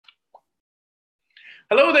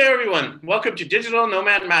Hello there, everyone. Welcome to Digital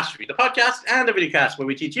Nomad Mastery, the podcast and the videocast where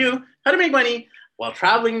we teach you how to make money while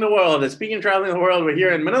traveling the world. And speaking of traveling the world, we're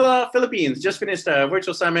here in Manila, Philippines. Just finished a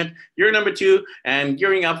virtual summit, year number 2, and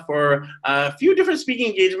gearing up for a few different speaking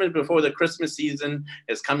engagements before the Christmas season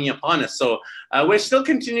is coming upon us. So we're still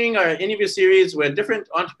continuing our interview series with different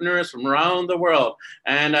entrepreneurs from around the world.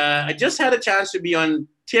 And I just had a chance to be on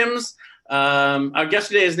Tim's our guest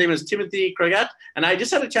today, his name is Timothy Craigat, and I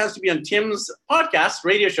just had a chance to be on Tim's podcast,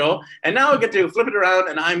 radio show, and now I get to flip it around,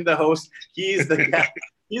 and I'm the host. He's the guest.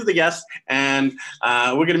 He's the guest, and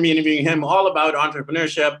we're going to be interviewing him all about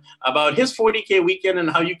entrepreneurship, about his 40K weekend and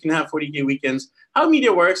how you can have 40K weekends, how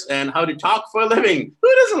media works, and how to talk for a living.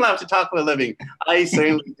 Who doesn't love to talk for a living? I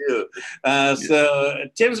certainly do. So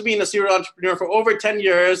Tim's been a serial entrepreneur for over 10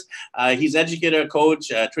 years. He's educator, coach,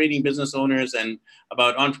 training business owners, and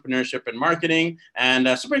about entrepreneurship and marketing. And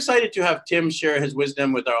super excited to have Tim share his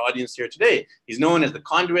wisdom with our audience here today. He's known as the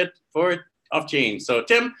conduit of change. So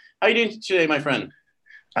Tim, how are you doing today, my friend?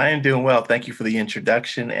 I am doing well. Thank you for the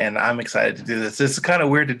introduction, and I'm excited to do this. It's kind of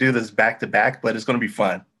weird to do this back to back, but it's going to be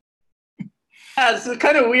fun. Yeah, it's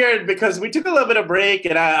kind of weird because we took a little bit of break,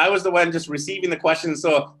 and I was the one just receiving the questions.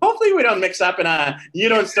 So hopefully we don't mix up, and you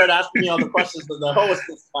don't start asking me all the questions as the host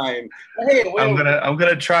this time. But hey, I'm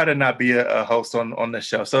gonna try to not be a host on the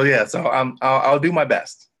show. So yeah, I'll do my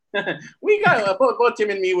best. We got both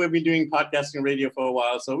Tim and me. We've been doing podcasting radio for a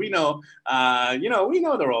while, so we know, we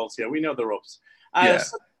know the roles here. We know the ropes.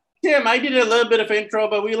 So, Tim, I did a little bit of intro,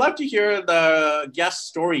 but we love to hear the guest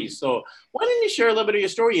stories. So why don't you share a little bit of your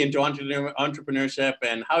story into entrepreneurship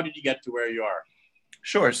and how did you get to where you are?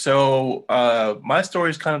 Sure. So my story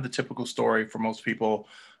is kind of the typical story for most people.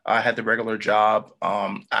 I had the regular job.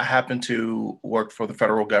 I happened to work for the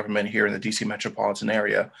federal government here in the DC metropolitan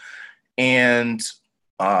area. And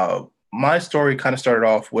my story kind of started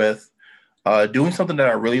off with doing something that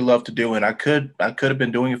I really love to do, and I could have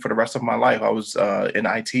been doing it for the rest of my life. I was in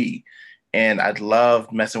IT, and I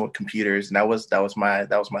loved messing with computers, and that was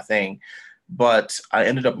my thing. But I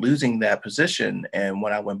ended up losing that position, and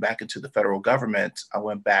when I went back into the federal government, I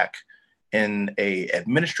went back in a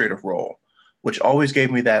administrative role, which always gave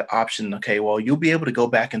me that option. Okay, well, you'll be able to go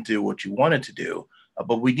back and do what you wanted to do,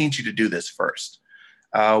 but we need you to do this first.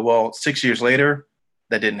 Well, 6 years later,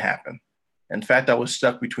 that didn't happen. In fact, I was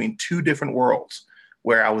stuck between two different worlds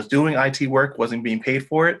where I was doing IT work, wasn't being paid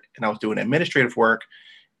for it, and I was doing administrative work,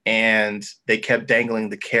 and they kept dangling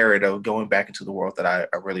the carrot of going back into the world that I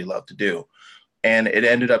really love to do. And it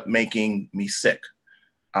ended up making me sick,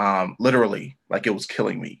 literally, like it was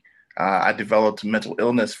killing me. I developed mental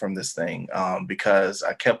illness from this thing because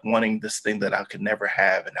I kept wanting this thing that I could never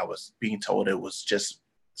have, and I was being told it was just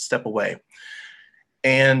step away.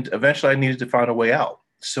 And eventually I needed to find a way out.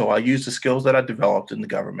 So I used the skills that I developed in the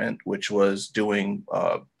government, which was doing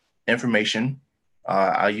information.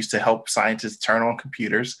 I used to help scientists turn on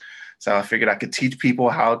computers. So I figured I could teach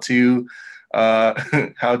people how to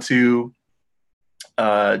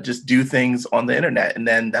just do things on the internet. And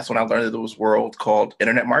then that's when I learned that there was a world called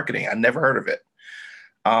internet marketing. I never heard of it.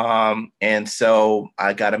 And so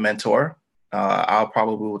I got a mentor. I'll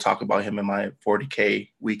probably will talk about him in my 40K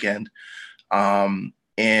weekend.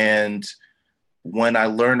 And when I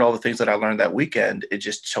learned all the things that I learned that weekend, it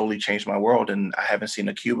just totally changed my world. And I haven't seen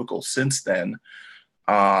a cubicle since then.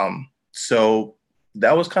 So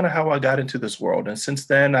that was kind of how I got into this world. And since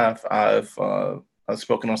then, I've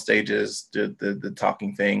spoken on stages, did the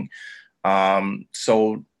talking thing.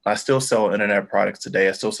 So I still sell internet products today.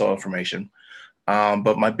 I still sell information.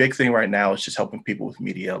 But my big thing right now is just helping people with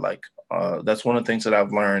media. Like that's one of the things that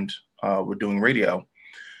I've learned with doing radio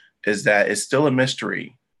is that it's still a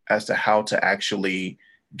mystery as to how to actually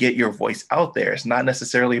get your voice out there. It's not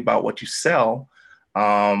necessarily about what you sell,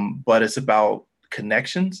 but it's about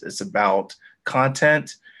connections. It's about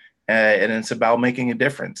content, and it's about making a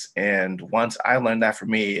difference. And once I learned that for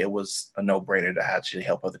me, it was a no-brainer to actually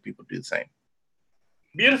help other people do the same.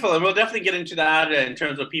 Beautiful. And we'll definitely get into that in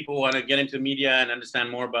terms of people who want to get into media and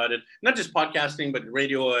understand more about it, not just podcasting, but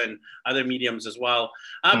radio and other mediums as well.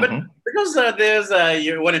 But because there's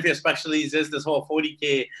one of your specialties is this whole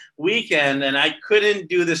 40K weekend, and I couldn't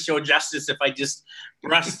do this show justice if I just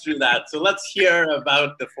rushed through that. So let's hear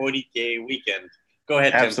about the 40K weekend. Go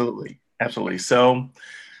ahead, Tim. Absolutely. So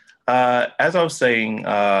as I was saying,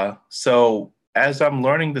 so as I'm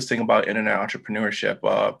learning this thing about internet entrepreneurship,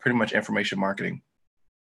 pretty much information marketing,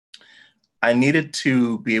 I needed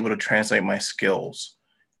to be able to translate my skills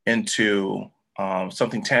into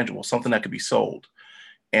something tangible, something that could be sold.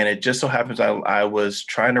 And it just so happens I was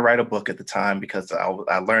trying to write a book at the time because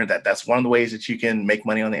I learned that that's one of the ways that you can make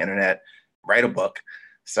money on the internet, write a book.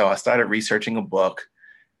 So I started researching a book.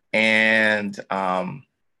 And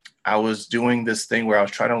I was doing this thing where I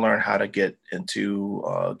was trying to learn how to get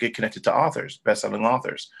connected to authors, best-selling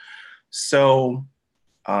authors. So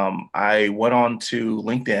I went on to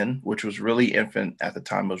LinkedIn, which was really infant at the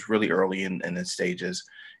time. It was really early in its stages.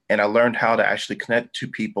 And I learned how to actually connect to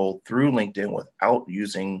people through LinkedIn without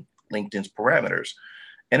using LinkedIn's parameters.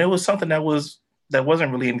 And it was something that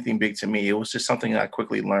wasn't really anything big to me. It was just something I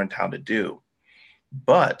quickly learned how to do.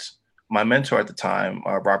 But my mentor at the time,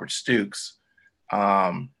 Robert Stukes,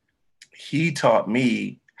 he taught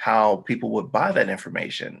me how people would buy that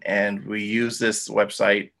information. And we use this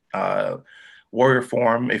website, Warrior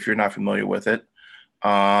Forum, if you're not familiar with it.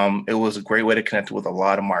 It was a great way to connect with a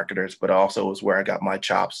lot of marketers, but also was where I got my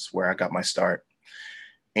chops, where I got my start.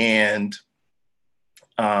 And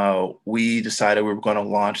we decided we were going to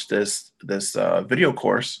launch this video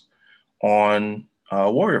course on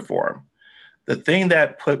Warrior Forum. The thing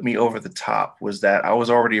that put me over the top was that I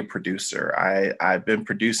was already a producer. I've been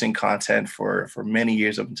producing content for many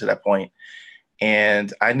years up until that point,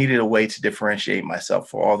 and I needed a way to differentiate myself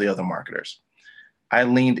for all the other marketers. I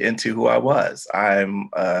leaned into who I was. I'm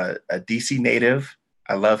a DC native.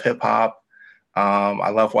 I love hip hop. I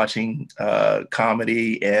love watching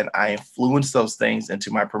comedy, and I influence those things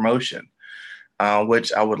into my promotion,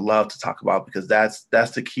 which I would love to talk about because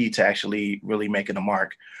that's the key to actually really making a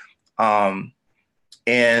mark.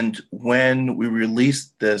 And when we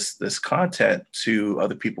released this content to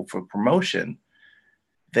other people for promotion,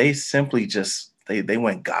 they simply just they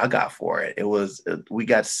went gaga for it. We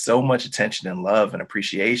got so much attention and love and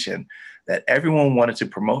appreciation that everyone wanted to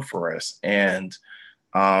promote for us. And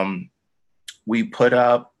we put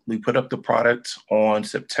up the product on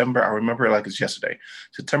September. I remember it like it's yesterday,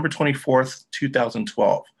 September 24th,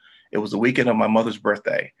 2012. It was the weekend of my mother's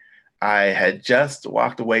birthday. I had just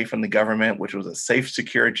walked away from the government, which was a safe,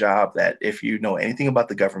 secure job that if you know anything about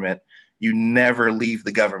the government, you never leave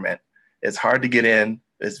the government. It's hard to get in.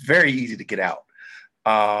 It's very easy to get out.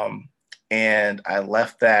 And I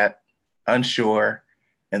left that unsure.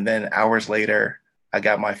 And then hours later, I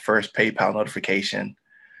got my first PayPal notification.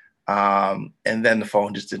 And then the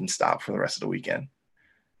phone just didn't stop for the rest of the weekend.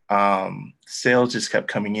 Sales just kept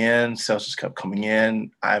coming in.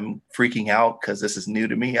 I'm freaking out because this is new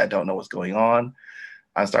to me. I don't know what's going on.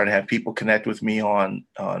 I started to have people connect with me on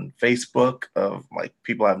Facebook of like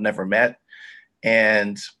people I've never met.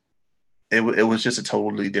 And it was just a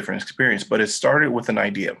totally different experience, but it started with an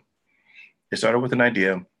idea.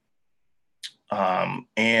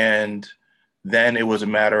 And then it was a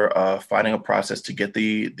matter of finding a process to get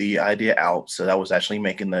the idea out. So that was actually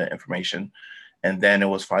making the information. And then it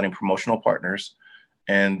was finding promotional partners.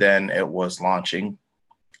 And then it was launching.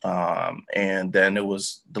 And then it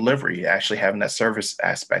was delivery, actually having that service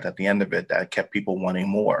aspect at the end of it that kept people wanting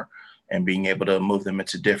more and being able to move them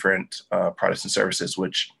into different products and services,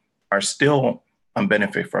 which are still I'm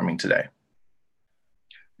benefiting from today.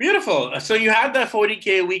 Beautiful. So you had that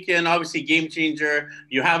 40K weekend, obviously game changer.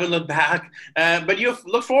 You haven't looked back, but you've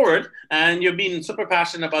looked forward, and you've been super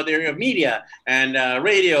passionate about the area of media and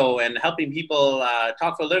radio and helping people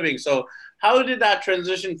talk for a living. So how did that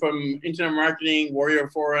transition from internet marketing, Warrior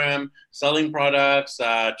Forum, selling products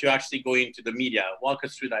to actually going to the media? Walk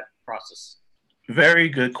us through that process. Very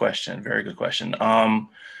good question.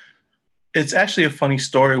 It's actually a funny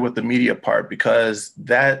story with the media part because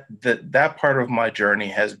that part of my journey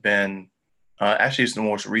has been actually it's the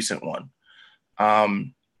most recent one.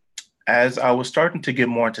 As I was starting to get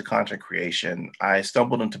more into content creation, I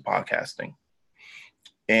stumbled into podcasting,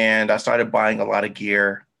 and I started buying a lot of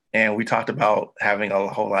gear. And we talked about having a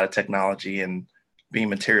whole lot of technology and being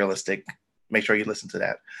materialistic. Make sure you listen to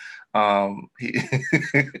that.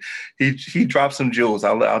 He dropped some jewels.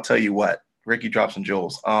 I'll tell you what, Ricky dropped some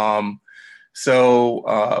jewels.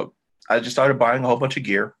 So I just started buying a whole bunch of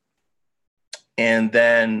gear. And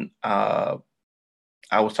then I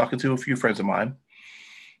was talking to a few friends of mine,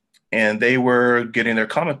 and they were getting their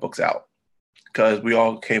comic books out because we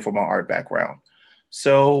all came from our art background.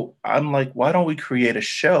 So I'm like, why don't we create a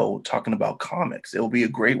show talking about comics? It will be a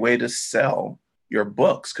great way to sell your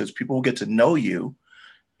books because people will get to know you,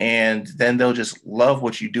 and then they'll just love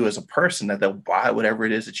what you do as a person, that they'll buy whatever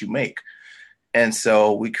it is that you make. And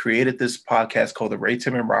so we created this podcast called the Ray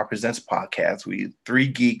Tim and Rob Presents Podcast. We three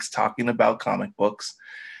geeks talking about comic books,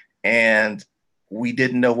 and we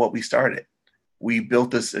didn't know what we started. We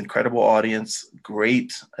built this incredible audience,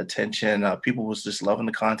 great attention. People was just loving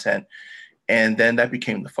the content. And then that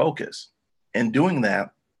became the focus. In doing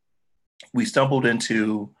that, we stumbled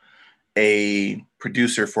into a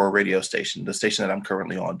producer for a radio station, the station that I'm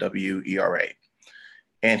currently on, WERA.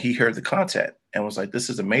 And he heard the content. and was like, this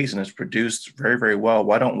is amazing. It's produced very, very well.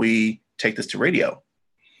 Why don't we take this to radio?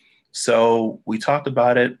 So we talked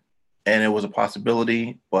about it, and it was a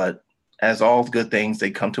possibility, but as all good things,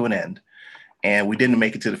 they come to an end. And we didn't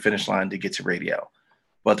make it to the finish line to get to radio.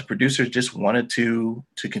 But the producers just wanted to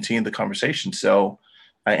continue the conversation. So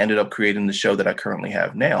I ended up creating the show that I currently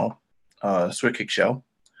have now, Swig Kick Show.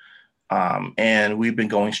 And we've been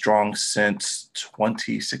going strong since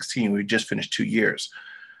 2016. We just finished 2 years.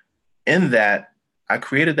 In that, I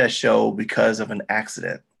created that show because of an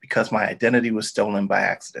accident, because my identity was stolen by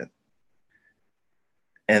accident.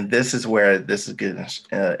 And this is where this is getting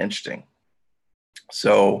interesting.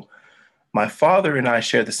 So my father and I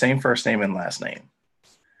share the same first name and last name.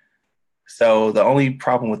 So the only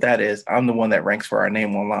problem with that is I'm the one that ranks for our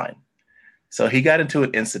name online. So he got into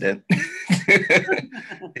an incident.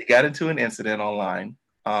 He got into an incident online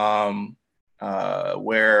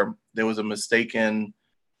where there was a mistaken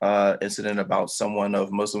incident about someone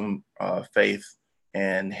of Muslim faith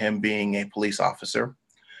and him being a police officer,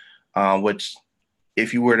 which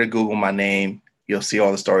if you were to Google my name, you'll see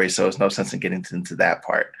all the stories. So there's no sense in getting into that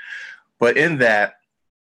part. But in that,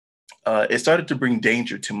 it started to bring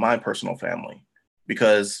danger to my personal family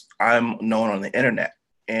because I'm known on the internet.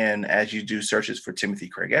 And as you do searches for Timothy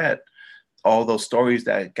Craiggett, all those stories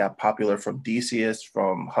that got popular from Decius,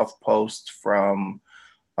 from HuffPost, from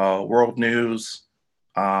World News,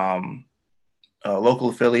 local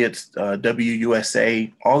affiliates,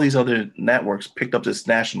 WUSA, all these other networks picked up this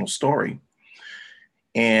national story.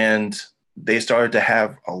 And they started to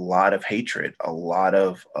have a lot of hatred, a lot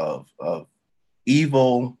of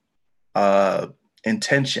evil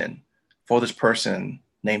intention for this person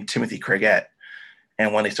named Timothy Craiggett.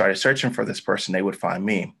 And when they started searching for this person, they would find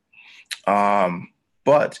me.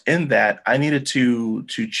 But in that, I needed to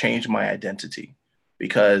change my identity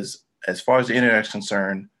because as far as the internet is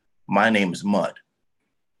concerned, my name is Mud.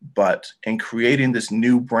 But in creating this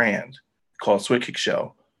new brand called Swig Kick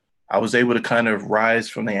Show, I was able to kind of rise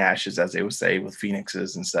from the ashes, as they would say, with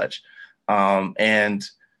phoenixes and such. And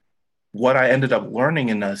what I ended up learning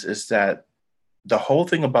in this is that the whole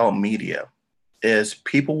thing about media is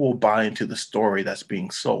people will buy into the story that's being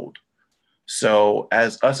sold. So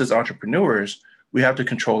as entrepreneurs, we have to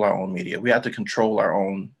control our own media. We have to control our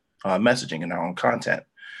own messaging and our own content.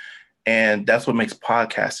 And that's what makes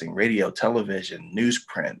podcasting, radio, television,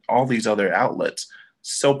 newsprint, all these other outlets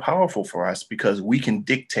so powerful for us because we can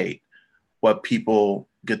dictate what people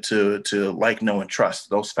get to like, know, and trust,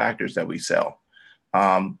 those factors that we sell.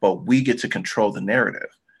 But we get to control the narrative.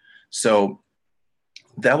 So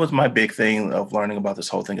that was my big thing of learning about this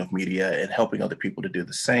whole thing of media and helping other people to do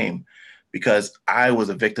the same, because I was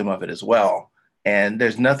a victim of it as well. And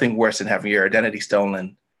there's nothing worse than having your identity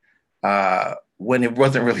stolen when it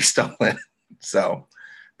wasn't really stolen. So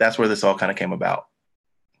that's where this all kind of came about.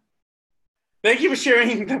 Thank you for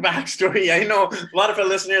sharing the backstory. I know a lot of our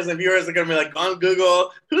listeners and viewers are going to be like, on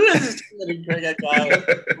Google, who is this Timothy Craiggett guy?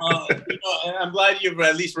 And I'm glad you've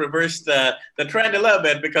at least reversed the trend a little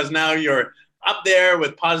bit, because now you're up there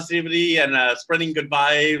with positivity and spreading good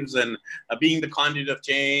vibes and being the conduit of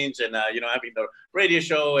change and, having the radio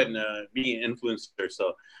show and being an influencer.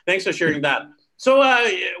 So thanks for sharing that. So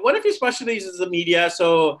one of your specialties is the media.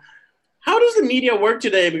 So how does the media work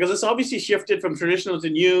today? Because it's obviously shifted from traditional to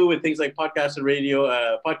new with things like podcasts and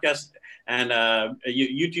radio, podcasts and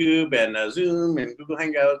YouTube and Zoom and Google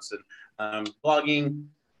Hangouts and blogging.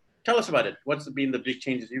 Tell us about it. What's been the big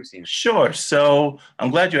changes you've seen? Sure. So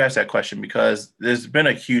I'm glad you asked that question because there's been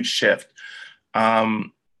a huge shift.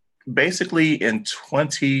 Basically, in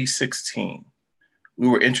 2016, we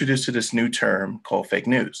were introduced to this new term called fake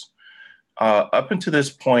news. Up until this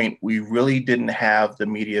point, we really didn't have the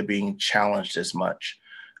media being challenged as much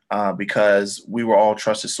because we were all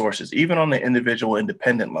trusted sources. Even on the individual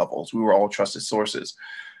independent levels, we were all trusted sources.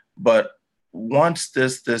 But once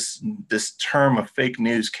this term of fake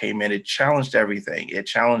news came in, it challenged everything. It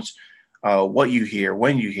challenged what you hear,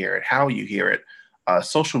 when you hear it, how you hear it.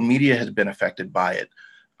 Social media has been affected by it.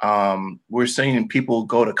 We're seeing people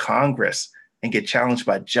go to Congress and get challenged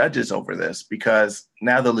by judges over this because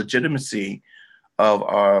now the legitimacy of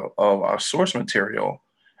our source material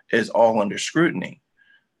is all under scrutiny.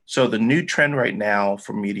 So the new trend right now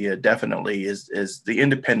for media definitely is the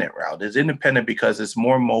independent route. It's independent because it's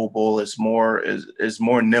more mobile, it's more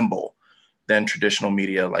nimble than traditional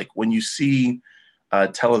media. Like when you see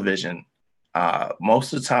television,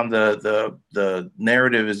 most of the time the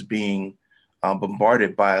narrative is being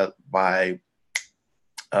bombarded by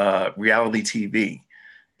reality TV.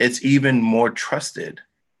 It's even more trusted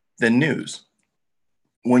than news.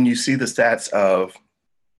 When you see the stats of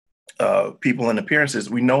people in appearances,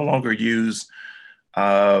 we no longer use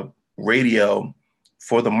radio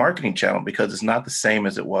for the marketing channel because it's not the same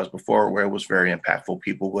as it was before, where it was very impactful.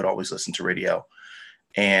 People would always listen to radio,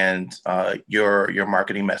 and your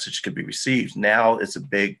marketing message could be received. Now it's a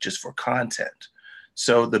big just for content.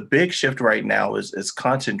 So the big shift right now is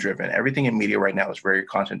content driven. Everything in media right now is very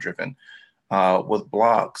content driven, with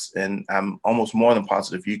blogs, and I'm almost more than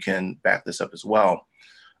positive you can back this up as well.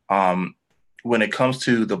 When it comes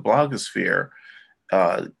to the blogosphere,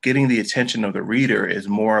 getting the attention of the reader is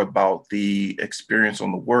more about the experience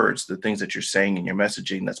on the words, the things that you're saying in your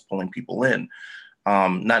messaging that's pulling people in,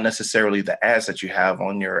 not necessarily the ads that you have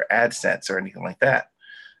on your AdSense or anything like that.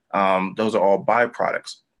 Those are all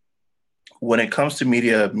byproducts. When it comes to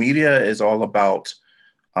media, media is all about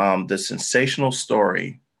the sensational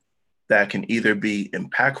story that can either be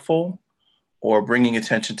impactful or bringing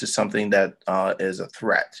attention to something that is a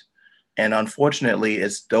threat. And unfortunately,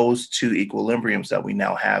 it's those two equilibriums that we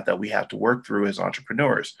now have that we have to work through as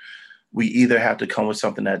entrepreneurs. We either have to come with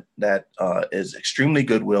something that is extremely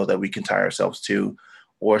goodwill that we can tie ourselves to,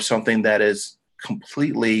 or something that is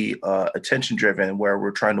completely attention driven, where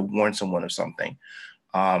we're trying to warn someone of something.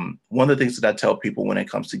 One of the things that I tell people when it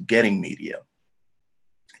comes to getting media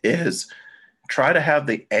is try to have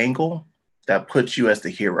the angle that puts you as the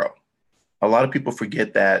hero. A lot of people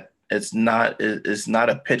forget that it's not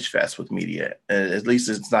a pitch fest with media. At least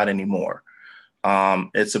it's not anymore.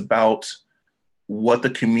 It's about what the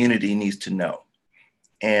community needs to know.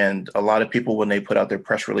 And a lot of people, when they put out their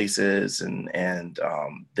press releases and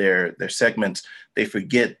their segments, they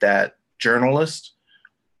forget that journalists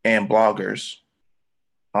and bloggers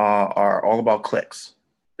are all about clicks.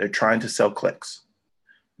 They're trying to sell clicks.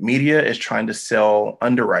 Media is trying to sell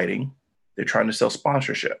underwriting. They're trying to sell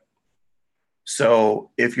sponsorship.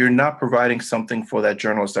 So if you're not providing something for that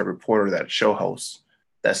journalist, that reporter, that show host,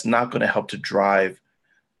 that's not going to help to drive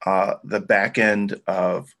the back end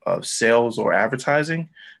of sales or advertising,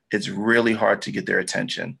 it's really hard to get their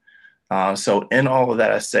attention. So in all of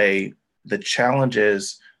that, I say the challenge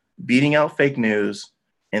is beating out fake news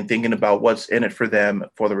and thinking about what's in it for them,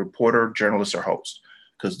 for the reporter, journalist, or host,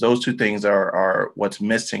 because those two things are what's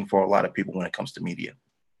missing for a lot of people when it comes to media.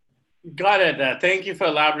 Got it. Thank you for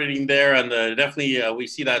elaborating there. And definitely, we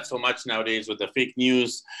see that so much nowadays with the fake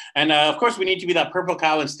news. And of course, we need to be that purple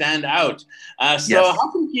cow and stand out. So yes.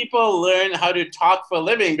 How can people learn how to talk for a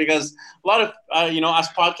living? Because a lot of, us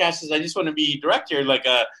podcasters, I just want to be direct here. Like,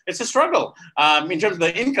 it's a struggle in terms of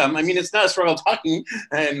the income. I mean, it's not a struggle talking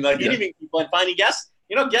and interviewing people and finding guests.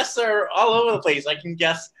 Guests are all over the place. I can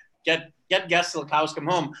get guests till cows come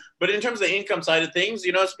home. But in terms of the income side of things,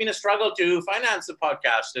 it's been a struggle to finance the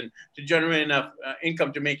podcast and to generate enough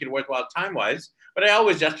income to make it worthwhile time-wise. But I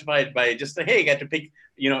always justify it by just hey, get to pick,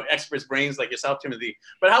 experts' brains like yourself, Timothy.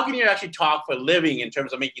 But how can you actually talk for a living in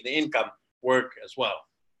terms of making the income work as well?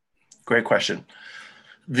 Great question.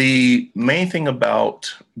 The main thing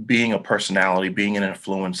about being a personality, being an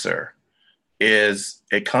influencer, is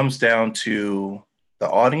it comes down to the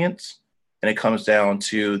audience, and it comes down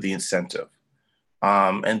to the incentive.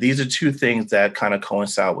 And these are two things that kind of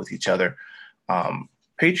coincide with each other.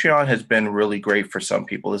 Patreon has been really great for some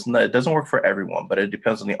people. It doesn't work for everyone, but it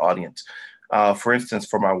depends on the audience. For instance,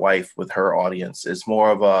 for my wife, with her audience, it's more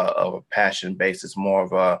of a passion base. It's more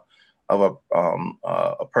of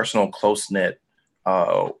a personal, close-knit,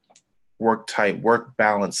 work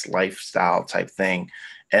balance lifestyle type thing.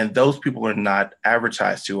 And those people are not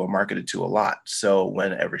advertised to or marketed to a lot. So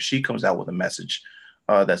whenever she comes out with a message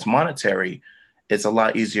that's monetary, it's a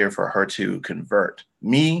lot easier for her to convert.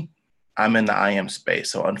 Me, I'm in the IM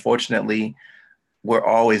space. So unfortunately, we're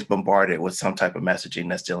always bombarded with some type of messaging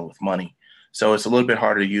that's dealing with money. So it's a little bit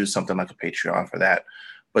harder to use something like a Patreon for that.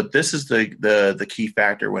 But this is the key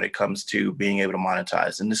factor when it comes to being able to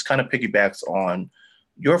monetize. And this kind of piggybacks on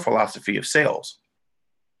your philosophy of sales.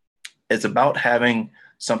 It's about having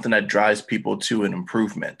something that drives people to an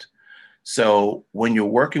improvement. So when you're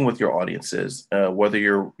working with your audiences, whether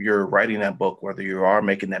you're writing that book, whether you are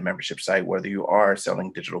making that membership site, whether you are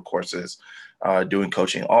selling digital courses, doing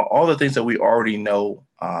coaching, all the things that we already know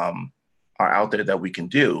are out there that we can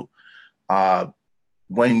do.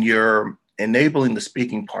 When you're enabling the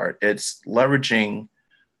speaking part, it's leveraging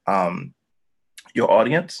your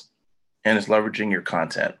audience and it's leveraging your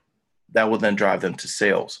content that will then drive them to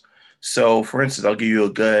sales. So, for instance, I'll give you a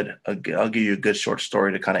good short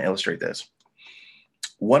story to kind of illustrate this.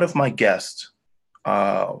 One of my guests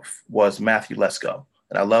was Matthew Lesko,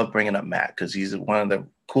 and I love bringing up Matt because he's one of the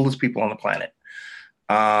coolest people on the planet.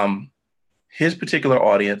 His particular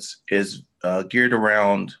audience is geared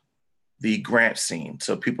around the grant scene,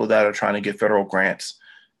 so people that are trying to get federal grants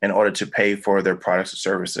in order to pay for their products or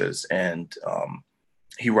services. And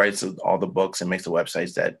he writes all the books and makes the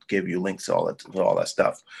websites that give you links to all that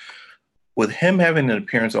stuff. With him having an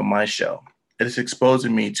appearance on my show, it is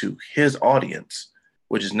exposing me to his audience,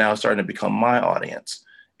 which is now starting to become my audience.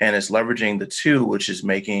 And it's leveraging the two, which is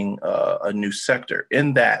making a new sector.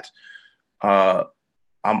 In that, I'm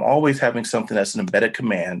always having something that's an embedded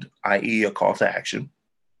command, i.e. a call to action,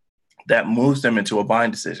 that moves them into a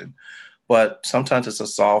buying decision. But sometimes it's a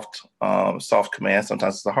soft command,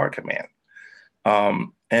 sometimes it's a hard command.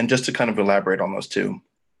 And just to kind of elaborate on those two,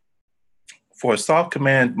 for a soft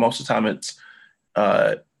command, most of the time it's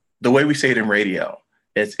the way we say it in radio.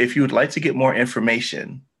 It's if you would like to get more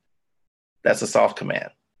information, that's a soft command.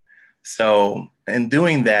 So in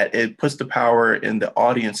doing that, it puts the power in the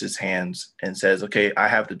audience's hands and says, okay, I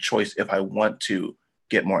have the choice if I want to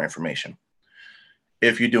get more information.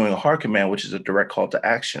 If you're doing a hard command, which is a direct call to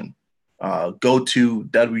action, go to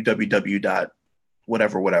www.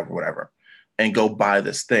 whatever, and go buy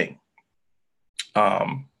this thing.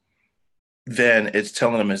 Then it's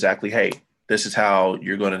telling them exactly, hey, this is how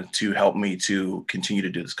you're going to help me to continue to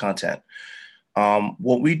do this content.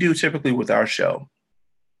 What we do typically with our show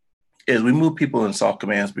is we move people in soft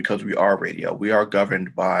commands because we are radio. We are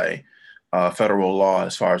governed by federal law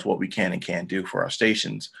as far as what we can and can't do for our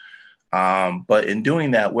stations. But in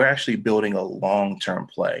doing that, we're actually building a long-term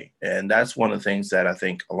play. And that's one of the things that I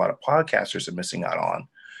think a lot of podcasters are missing out on,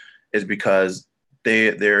 is because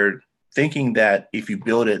they're thinking that if you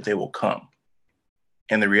build it, they will come.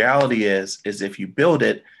 And the reality is if you build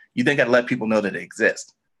it, you then got to let people know that it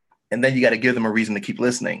exists. And then you got to give them a reason to keep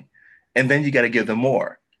listening. And then you got to give them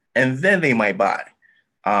more. And then they might buy.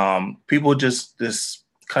 People just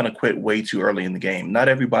kind of quit way too early in the game. Not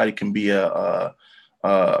everybody can be a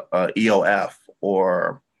EOF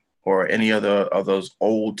or any other of those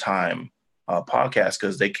old time podcasts,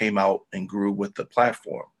 because they came out and grew with the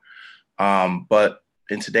platform. But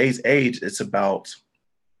in today's age, it's about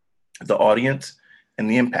the audience and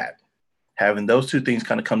the impact. Having those two things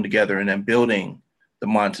kind of come together and then building the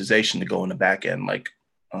monetization to go in the back end. Like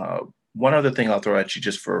one other thing I'll throw at you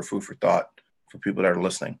just for food for thought for people that are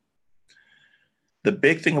listening. The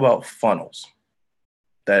big thing about funnels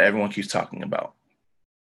that everyone keeps talking about,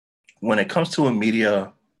 when it comes to a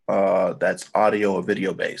media that's audio or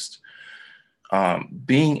video based,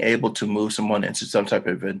 being able to move someone into some type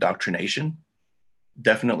of indoctrination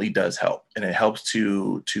definitely does help. And it helps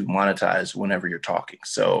to monetize whenever you're talking.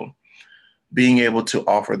 So being able to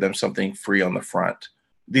offer them something free on the front,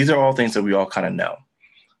 these are all things that we all kind of know.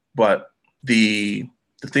 But the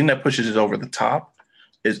thing that pushes it over the top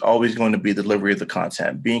is always going to be delivery of the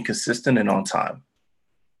content, being consistent and on time.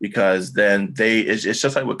 Because then it's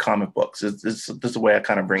just like with comic books. This is the way I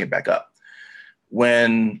kind of bring it back up.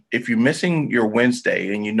 If you're missing your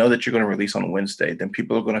Wednesday and you know that you're going to release on a Wednesday, then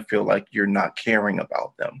people are going to feel like you're not caring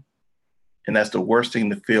about them. And that's the worst thing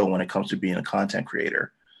to feel when it comes to being a content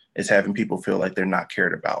creator, is having people feel like they're not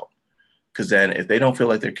cared about. Because then if they don't feel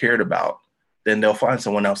like they're cared about, then they'll find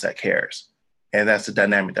someone else that cares. And that's the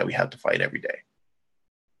dynamic that we have to fight every day.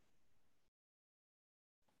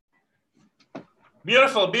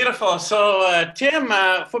 Beautiful, beautiful. So, Tim,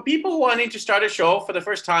 for people wanting to start a show for the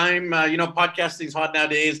first time, podcasting's hot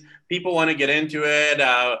nowadays. People want to get into it.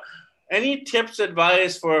 Any tips,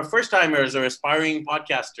 advice for first-timers or aspiring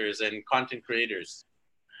podcasters and content creators?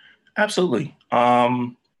 Absolutely.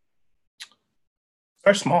 Start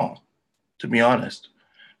small, to be honest.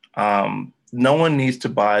 No one needs to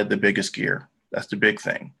buy the biggest gear. That's the big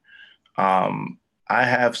thing. I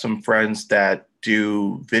have some friends that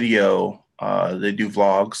do video. They do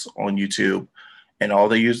vlogs on YouTube, and all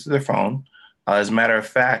they use is their phone. As a matter of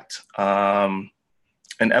fact, an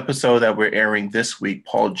episode that we're airing this week,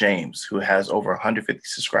 Paul James, who has over 150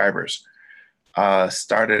 subscribers,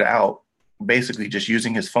 started out basically just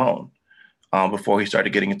using his phone before he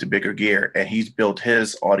started getting into bigger gear. And he's built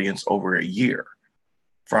his audience over a year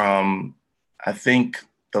from, I think,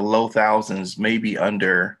 the low thousands, maybe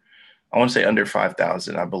under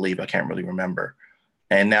 5,000, I believe. I can't really remember.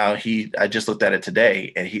 And now I just looked at it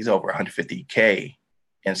today, and he's over 150K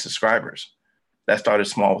in subscribers. That started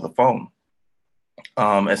small with a phone.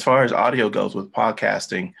 As far as audio goes with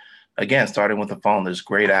podcasting, again, starting with the phone, there's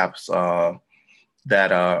great apps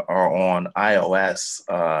that are on iOS.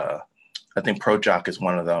 I think ProJock is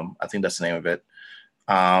one of them. I think that's the name of it.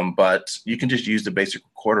 But you can just use the basic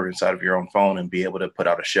recorder inside of your own phone and be able to put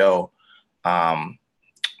out a show.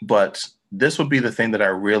 But this would be the thing that I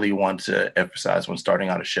really want to emphasize when starting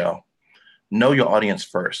out a show. Know your audience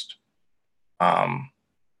first.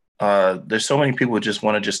 There's so many people who just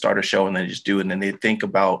want to just start a show and then just do it. And then they think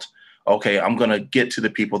about okay, I'm going to get to the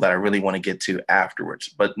people that I really want to get to afterwards.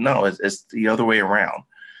 But no, it's the other way around.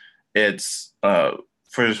 It's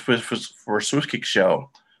for SwiftKick Show,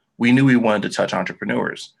 we knew we wanted to touch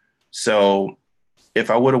entrepreneurs. So if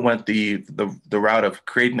I would have went the route of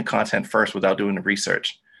creating the content first without doing the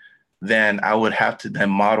research, then I would have to then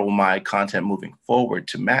model my content moving forward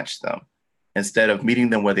to match them instead of meeting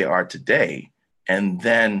them where they are today and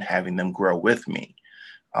then having them grow with me.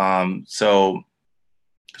 So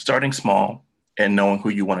starting small and knowing who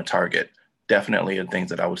you want to target, definitely are things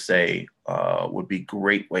that I would say would be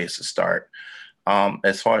great ways to start.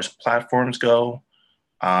 As far as platforms go,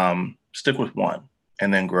 stick with one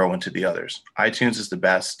and then grow into the others. iTunes is the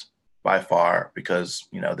best by far because,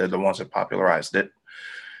 you know, they're the ones that popularized it.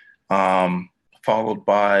 Followed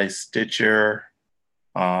by Stitcher,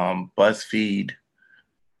 BuzzFeed,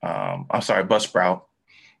 Buzzsprout,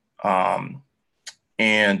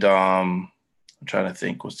 and I'm trying to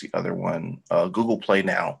think what's the other one, Google Play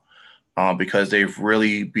now, because they've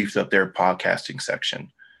really beefed up their podcasting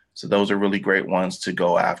section. So those are really great ones to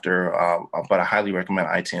go after. But I highly recommend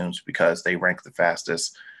iTunes because they rank the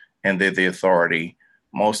fastest and they're the authority.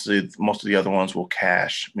 Most of the other ones will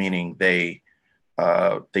cache, meaning they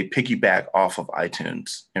piggyback off of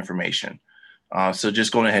iTunes information. So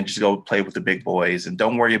just go ahead, just go play with the big boys and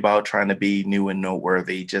don't worry about trying to be new and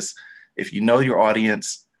noteworthy. Just, if you know your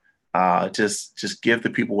audience, just give the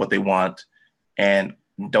people what they want and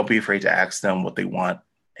don't be afraid to ask them what they want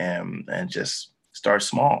and just start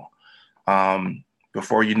small.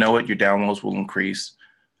 Before you know it, your downloads will increase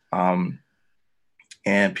and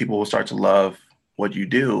people will start to love what you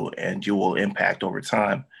do and you will impact over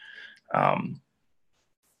time.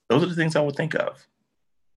 Those are the things I would think of.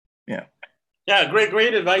 Yeah. Yeah,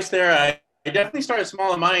 great advice there. I definitely started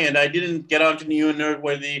small on my end. I didn't get onto New and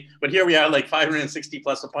Nerdworthy, but here we are, like 560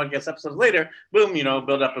 plus podcast episodes later. Boom, you know,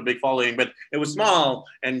 build up a big following. But it was small,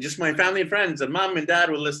 and just my family and friends and mom and dad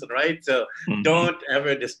would listen, right? So don't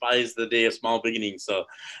ever despise the day of small beginnings. So,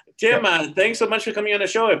 Tim, thanks so much for coming on the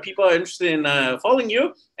show. If people are interested in following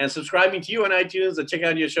you and subscribing to you on iTunes and check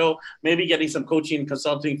out your show, maybe getting some coaching,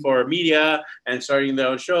 consulting for media and starting their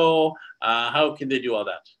own show, how can they do all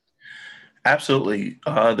that? Absolutely.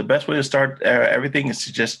 The best way to start everything is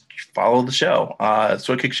to just follow the show,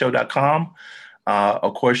 SwiftKickShow.com.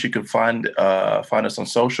 Of course, you can find us on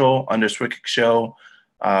social under SwiftKick Show.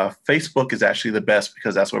 Facebook is actually the best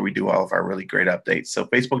because that's where we do all of our really great updates. So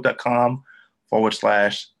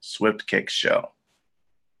Facebook.com/SwiftKick Show.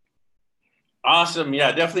 Awesome.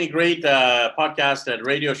 Yeah, definitely great podcast and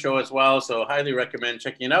radio show as well. So highly recommend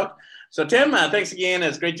checking it out. So Tim, thanks again.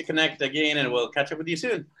 It's great to connect again and we'll catch up with you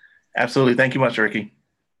soon. Absolutely. Thank you much, Ricky.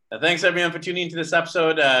 Thanks, everyone, for tuning into this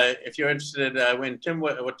episode. If you're interested in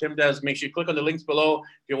what Tim does, make sure you click on the links below.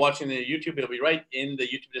 If you're watching the YouTube, it'll be right in the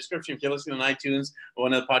YouTube description. If you're listening on iTunes or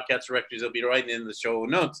one of the podcast directories, it'll be right in the show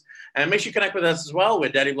notes. And make sure you connect with us as well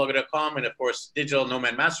with daddyblogger.com and, of course,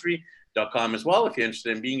 digitalnomadmastery.com as well if you're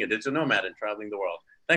interested in being a digital nomad and traveling the world.